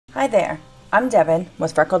Hi there, I'm Devin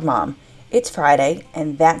with Freckled Mom. It's Friday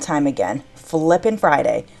and that time again, flippin'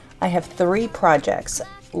 Friday. I have 3 projects.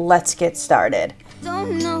 Let's get started.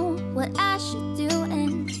 Don't know what I should do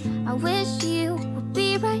and I wish you would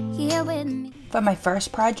be right here with me. For my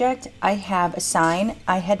first project, I have a sign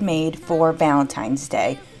I had made for Valentine's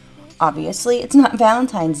Day. Obviously, it's not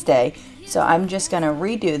Valentine's Day, so I'm just gonna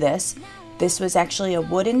redo this. This was actually a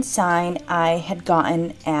wooden sign I had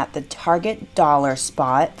gotten at the Target dollar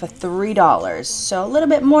spot for $3, so a little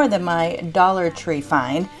bit more than my Dollar Tree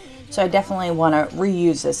find. So I definitely want to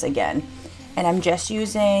reuse this again. And I'm just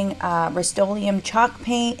using Rust-Oleum chalk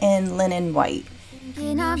paint in linen white.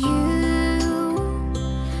 Thinking of you,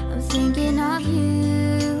 I'm thinking of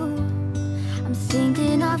you, I'm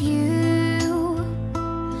thinking of you,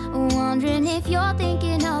 wondering if you're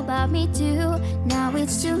thinking about me too. Now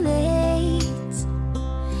it's too late.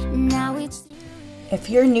 Now it's. If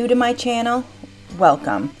you're new to my channel,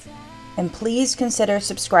 welcome. And please consider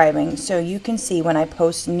subscribing so you can see when I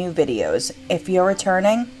post new videos. If you're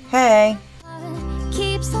returning, hey!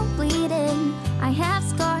 Keeps on bleeding. I have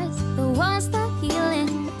scars, the ones that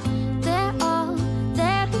healing. They're all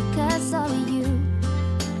there because of you.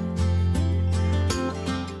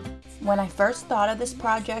 When I first thought of this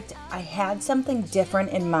project, I had something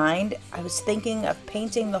different in mind. I was thinking of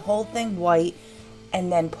painting the whole thing white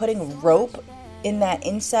and then putting rope in that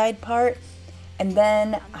inside part. And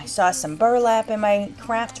then I saw some burlap in my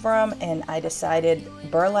craft room and I decided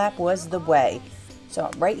burlap was the way. So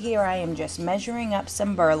right here I am just measuring up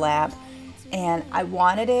some burlap, and I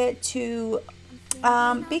wanted it to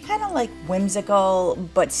be kind of like whimsical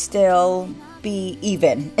but still be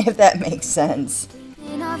even, if that makes sense.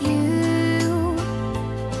 Thinking of you,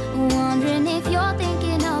 wondering if you're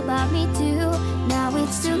thinking about me too. Now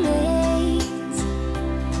it's too late.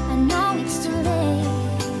 I know it's too late.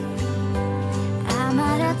 I'm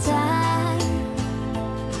out of time,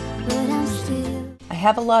 but I'm still. I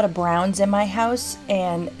have a lot of browns in my house,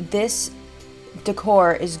 and this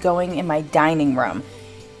decor is going in my dining room.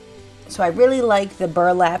 So I really like the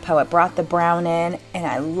burlap, how it brought the brown in, and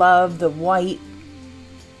I love the white,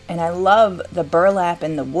 and I love the burlap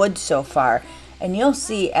and the wood so far. And you'll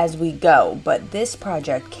see as we go, but this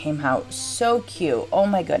project came out so cute. Oh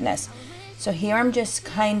my goodness. So here I'm just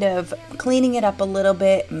kind of cleaning it up a little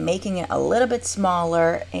bit, making it a little bit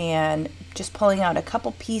smaller, and just pulling out a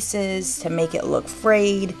couple pieces to make it look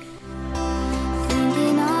frayed.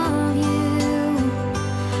 Thinking of you,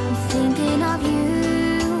 I'm thinking of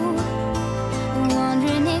you,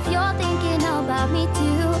 wondering if you're thinking about me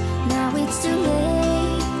too. Now it's too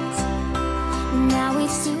late. Now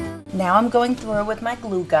it's too. Now I'm going through with my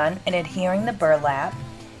glue gun and adhering the burlap.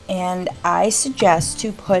 And I suggest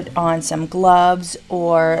to put on some gloves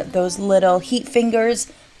or those little heat fingers.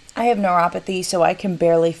 I have neuropathy, so I can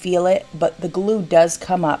barely feel it, but the glue does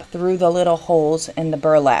come up through the little holes in the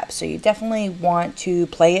burlap. So you definitely want to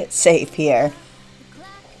play it safe here.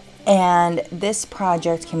 And this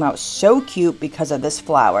project came out so cute because of this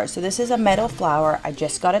flower. So this is a metal flower I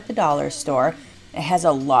just got at the dollar store. It has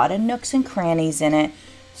a lot of nooks and crannies in it.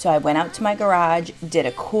 So I went out to my garage, did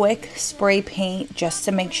a quick spray paint just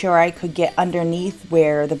to make sure I could get underneath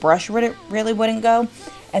where the brush really wouldn't go.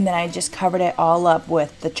 And then I just covered it all up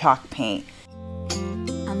with the chalk paint.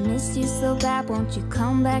 I missed you so bad, won't you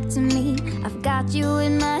come back to me? I've got you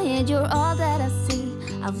in my head, you're all that I see.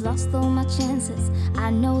 I've lost all my chances,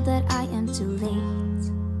 I know that I am too late.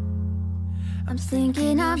 I'm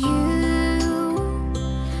thinking of you,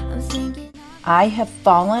 I'm thinking. I have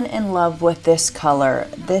fallen in love with this color.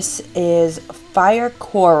 This is Fire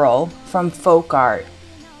Coral from Folk Art.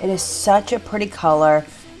 It is such a pretty color,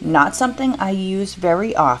 not something I use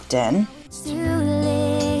very often. It's too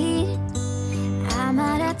late, I'm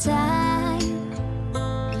out of time,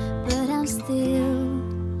 but I'm still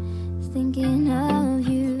thinking of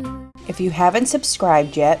you. If you haven't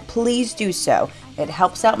subscribed yet, please do so. It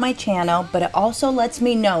helps out my channel, but it also lets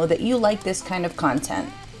me know that you like this kind of content.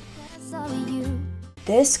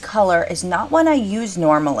 This color is not one I use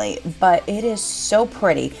normally, but it is so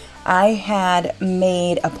pretty. I had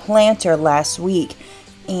made a planter last week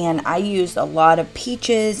and I used a lot of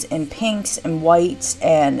peaches and pinks and whites,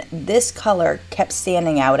 and this color kept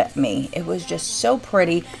standing out at me. It was just so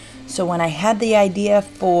pretty. So when I had the idea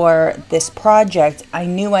for this project, I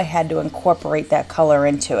knew I had to incorporate that color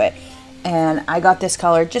into it. And I got this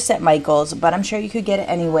color just at Michael's, but I'm sure you could get it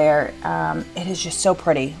anywhere. It is just so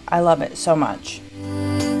pretty. I love it so much.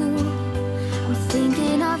 I'm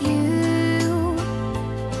thinking of you,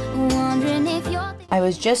 wondering if you're. I I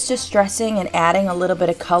was just distressing and adding a little bit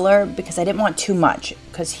of color because I didn't want too much,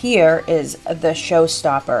 because here is the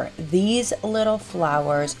showstopper. These little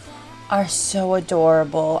flowers are so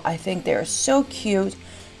adorable. I think they're so cute,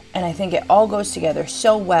 and I think it all goes together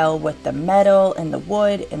so well with the metal and the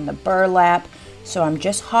wood and the burlap. So I'm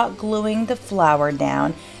just hot gluing the flower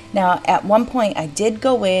down. Now at one point I did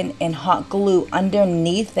go in and hot glue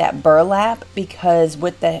underneath that burlap because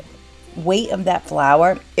with the weight of that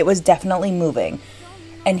flower, it was definitely moving.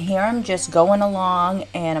 And here I'm just going along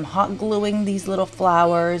and I'm hot gluing these little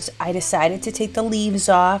flowers. I decided to take the leaves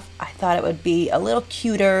off. I thought it would be a little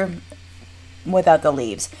cuter without the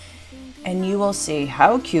leaves. And you will see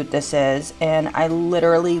how cute this is, and I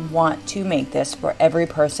literally want to make this for every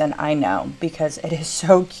person I know because it is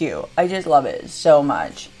so cute. I just love it so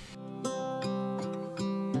much.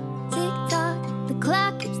 Tick-tock, the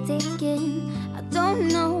clock keeps ticking. I don't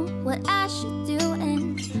know what I should do,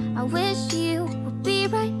 and I wish you would be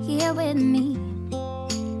right here with me.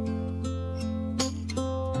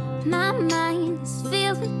 My mind is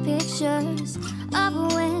filled with pictures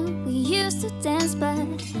of when we used to dance, but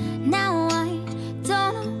now I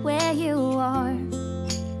don't know where you are.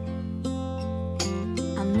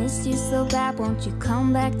 I missed you so bad, won't you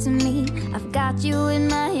come back to me? I've got you in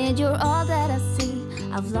my head, you're all that I see.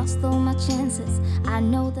 I've lost all my chances, I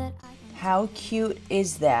know that How cute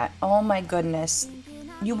is that? Oh my goodness.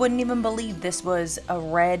 You wouldn't even believe this was a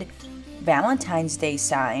red Valentine's Day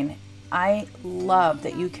sign. I love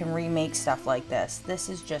that you can remake stuff like this. This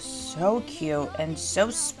is just so cute and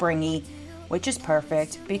so springy, which is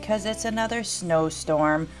perfect because it's another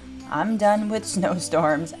snowstorm. I'm done with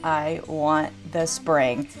snowstorms. I want the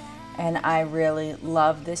spring. And I really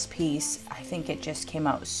love this piece. I think it just came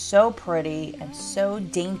out so pretty and so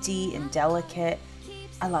dainty and delicate.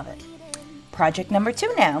 I love it. Project number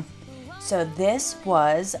 2 now. So this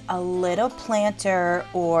was a little planter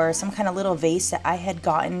or some kind of little vase that I had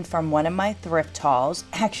gotten from one of my thrift hauls,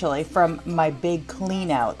 actually from my big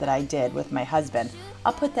clean out that I did with my husband.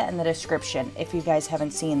 I'll put that in the description if you guys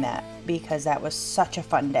haven't seen that because that was such a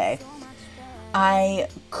fun day. I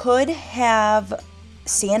could have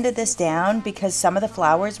sanded this down because some of the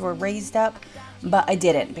flowers were raised up, but I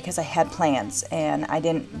didn't because I had plans and I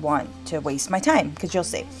didn't want to waste my time because you'll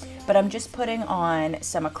see. But I'm just putting on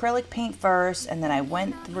some acrylic paint first, and then I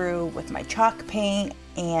went through with my chalk paint,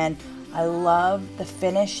 and I love the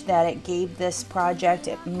finish that it gave this project.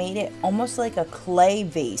 It made it almost like a clay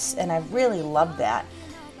vase, and I really love that.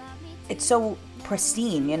 It's so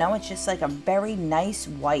pristine, you know, it's just like a very nice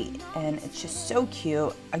white, and it's just so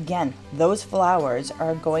cute. Again, those flowers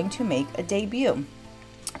are going to make a debut.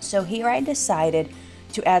 So here I decided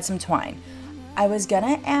to add some twine. I was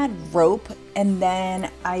gonna add rope, and then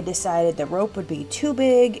I decided the rope would be too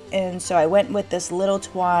big, and so I went with this little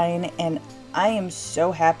twine, and I am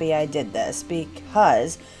so happy I did this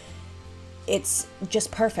because it's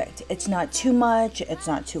just perfect. It's not too much, it's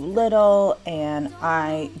not too little, and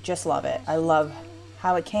I just love it. I love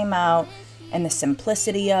how it came out and the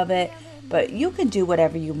simplicity of it, but you could do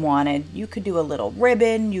whatever you wanted. You could do a little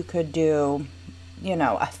ribbon, you could do, you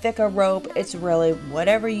know, a thicker rope. It's really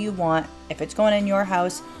whatever you want. If it's going in your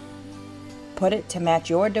house, put it to match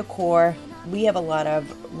your decor. We have a lot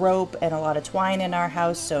of rope and a lot of twine in our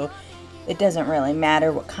house, so it doesn't really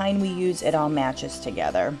matter what kind we use, it all matches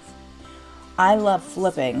together. I love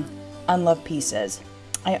flipping unloved pieces.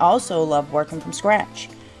 I also love working from scratch.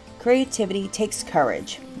 Creativity takes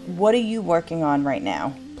courage. What are you working on right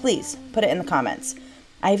now? Please put it in the comments.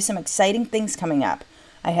 I have some exciting things coming up.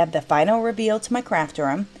 I have the final reveal to my craft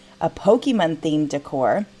room, a Pokemon themed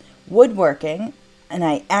decor, woodworking, and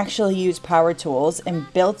I actually used power tools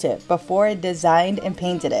and built it before I designed and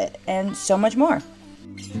painted it, and so much more.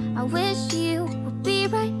 I wish you would be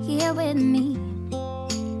right here with me.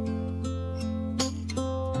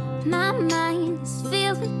 My mind is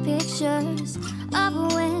filled with pictures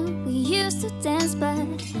of when we used to dance, but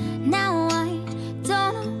now I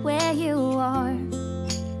don't know where you are.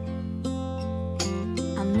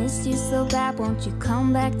 I missed you so bad, won't you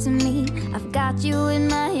come back to me? I've got you in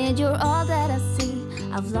my head, you're all that I see.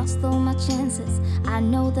 I've lost all my chances, I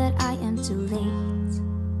know that I am too late.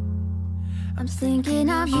 I'm thinking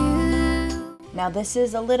of you. Now this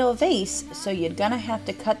is a little vase, so you're gonna have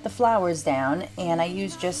to cut the flowers down, and I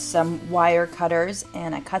used just some wire cutters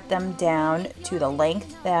and I cut them down to the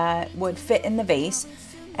length that would fit in the vase,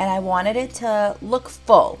 and I wanted it to look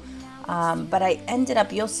full. But I ended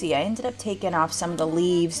up, you'll see, I ended up taking off some of the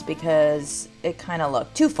leaves because it kind of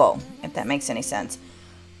looked too full, if that makes any sense.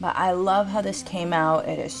 But I love how this came out.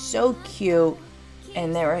 It is so cute.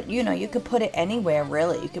 And there, you know, you could put it anywhere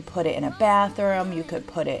really. You could put it in a bathroom, you could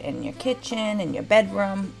put it in your kitchen, in your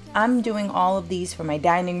bedroom. I'm doing all of these for my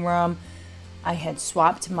dining room. I had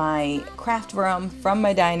swapped my craft room from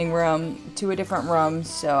my dining room to a different room,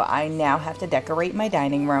 so I now have to decorate my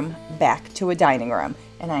dining room back to a dining room.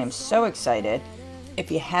 And I am so excited.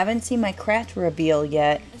 If you haven't seen my craft reveal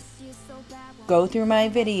yet, go through my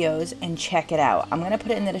videos and check it out. I'm going to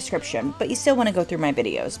put it in the description, but you still want to go through my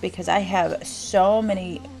videos because I have so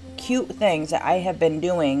many cute things that I have been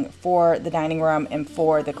doing for the dining room and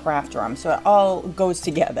for the craft room. So it all goes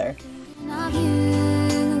together. Of you,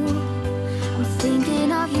 I'm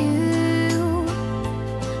thinking of you,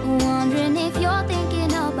 wondering if you're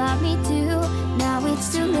thinking about me too. Now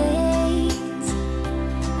it's too late,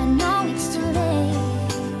 I know it's too late.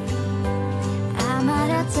 I'm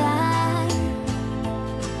out of time,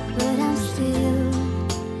 but I'm still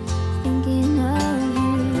thinking of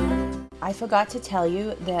you. I forgot to tell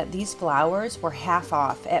you that these flowers were half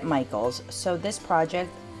off at Michael's, so this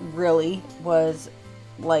project really was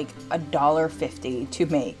like $1.50 to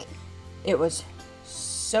make. It was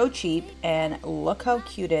so cheap, and look how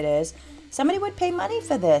cute it is. Somebody would pay money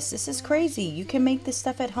for this. This is crazy. You can make this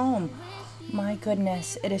stuff at home. My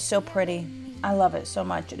goodness, it is so pretty. I love it so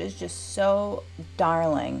much. It is just so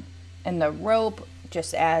darling, and the rope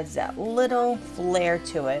just adds that little flair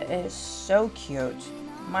to it. It is so cute.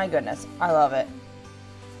 My goodness, I love it.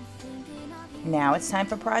 Now it's time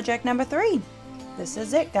for project number 3. This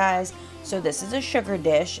is it, guys. So this is a sugar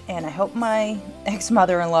dish, and I hope my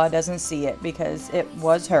ex-mother-in-law doesn't see it because it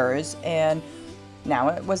was hers and now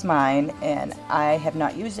it was mine, and I have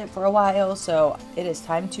not used it for a while, so it is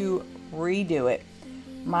time to redo it.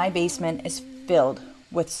 My basement is filled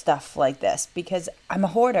with stuff like this because I'm a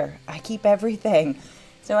hoarder. I keep everything.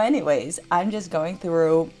 So anyways, I'm just going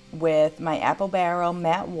through with my apple barrel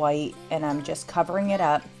matte white, and I'm just covering it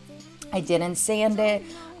up. I didn't sand it.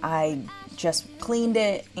 I just cleaned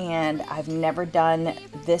it, and I've never done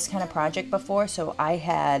this kind of project before, so I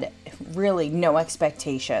had really no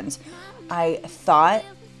expectations. I thought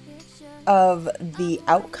of the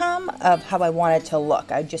outcome of how I wanted to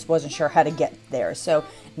look. I just wasn't sure how to get there. So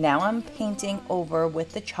now I'm painting over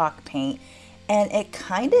with the chalk paint, and it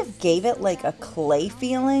kind of gave it like a clay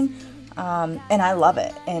feeling, and I love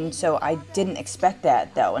it. And so I didn't expect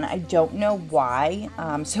that though, and I don't know why.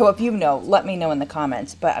 So if you know, let me know in the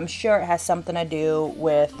comments, but I'm sure it has something to do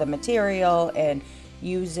with the material and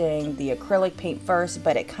using the acrylic paint first,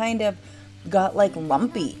 but it kind of got like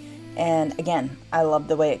lumpy. And again, I love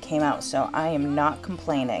the way it came out, so I am not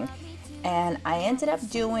complaining. And I ended up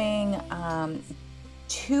doing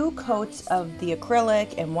 2 coats of the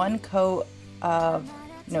acrylic and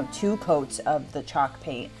 2 coats of the chalk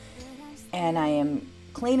paint. And I am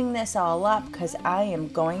cleaning this all up because I am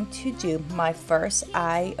going to do my first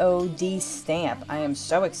IOD stamp. I am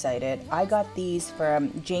so excited. I got these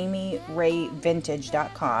from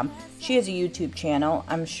JamieRayVintage.com. She has a YouTube channel.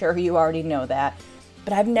 I'm sure you already know that.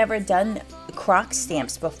 But I've never done Crock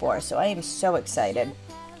stamps before, so I am so excited.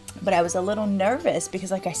 But I was a little nervous because,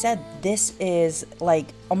 like I said, this is like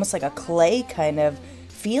almost like a clay kind of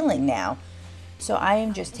feeling now. So I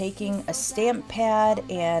am just taking a stamp pad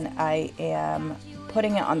and I am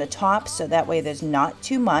putting it on the top so that way there's not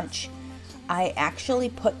too much. I actually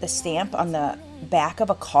put the stamp on the back of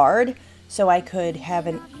a card so I could have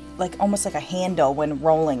an like almost like a handle when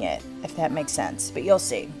rolling it, if that makes sense. But you'll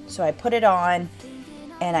see. So I put it on,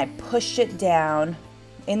 and I pushed it down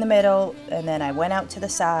in the middle, and then I went out to the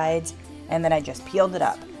sides, and then I just peeled it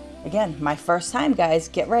up. Again, my first time, guys.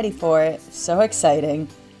 Get ready for it. So exciting.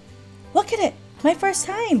 Look at it. My first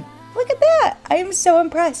time. Look at that. I am so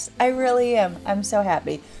impressed. I really am. I'm so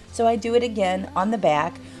happy. So I do it again on the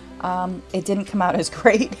back. It didn't come out as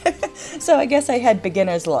great. So I guess I had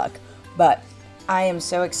beginner's luck. But I am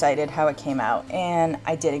so excited how it came out, and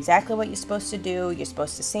I did exactly what you're supposed to do. You're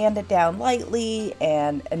supposed to sand it down lightly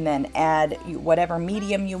and then add whatever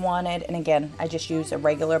medium you wanted. And again, I just used a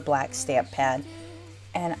regular black stamp pad,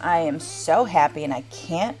 and I am so happy, and I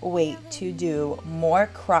can't wait to do more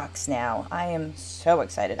Crocks now. I am so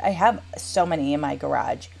excited. I have so many in my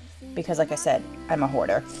garage because, like I said, I'm a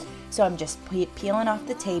hoarder. So I'm just peeling off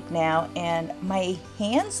the tape now, and my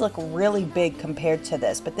hands look really big compared to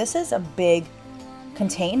this, but this is a big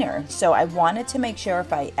container, so I wanted to make sure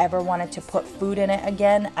if I ever wanted to put food in it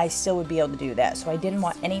again, I still would be able to do that. So I didn't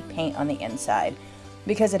want any paint on the inside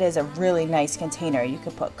because it is a really nice container. You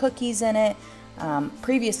could put cookies in it.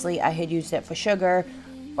 Previously I had used it for sugar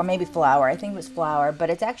or maybe flour. I think it was flour, but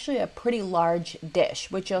it's actually a pretty large dish,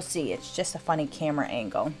 which you'll see. It's just a funny camera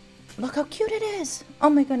angle. Look how cute it is. Oh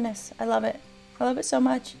my goodness, I love it. I love it so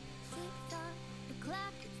much.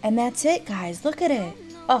 And that's it, guys. Look at it.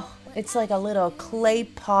 Oh, it's like a little clay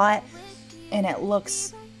pot, and it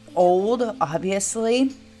looks old,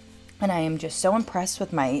 obviously. And I am just so impressed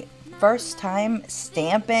with my first time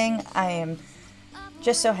stamping. I am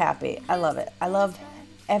just so happy. I love it. I love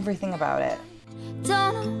everything about it.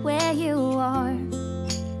 Don't know where you are.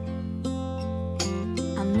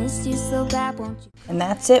 I missed you so bad, won't you? And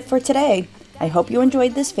that's it for today. I hope you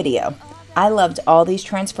enjoyed this video. I loved all these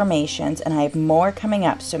transformations, and I have more coming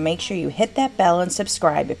up, so make sure you hit that bell and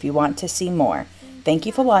subscribe if you want to see more. Thank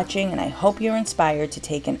you for watching, and I hope you're inspired to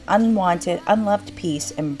take an unwanted, unloved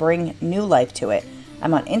piece and bring new life to it.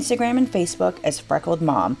 I'm on Instagram and Facebook as Freckled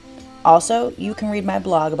Mom. Also, you can read my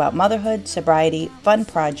blog about motherhood, sobriety, fun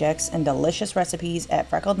projects, and delicious recipes at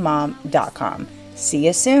freckledmom.com. See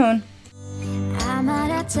you soon! I'm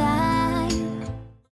out of time.